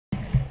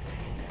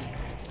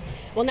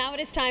Well, now it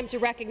is time to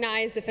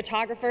recognize the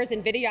photographers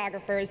and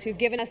videographers who've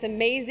given us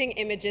amazing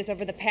images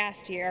over the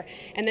past year,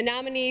 and the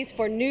nominees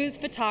for news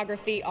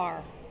photography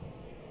are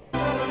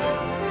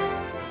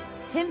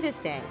Tim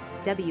Viste,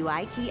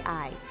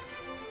 WITI.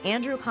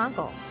 Andrew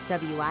Conkle,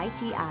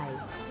 WITI.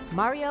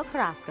 Mario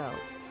Carrasco,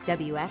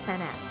 WSNS.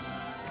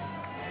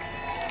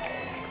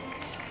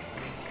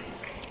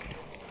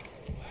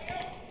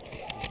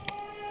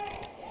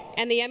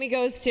 And the Emmy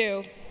goes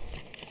to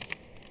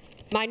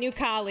my new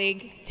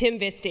colleague, Tim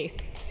Viste.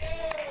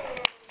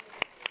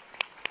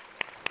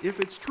 If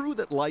it's true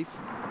that life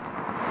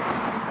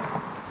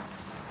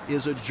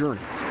is a journey,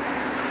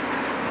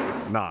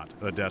 not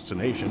a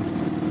destination,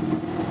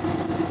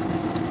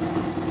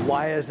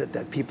 why is it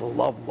that people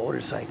love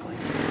motorcycling?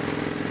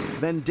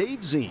 then Dave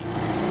Zine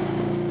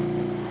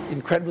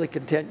Incredibly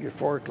content,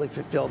 euphorically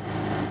fulfilled.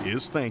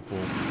 is thankful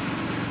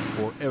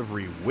for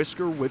every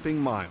whisker-whipping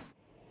mile.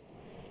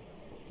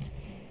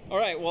 All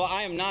right, well,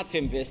 I am not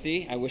Tim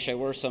Viste. I wish I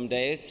were some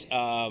days.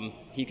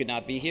 He could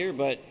not be here,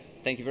 but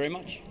thank you very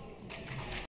much.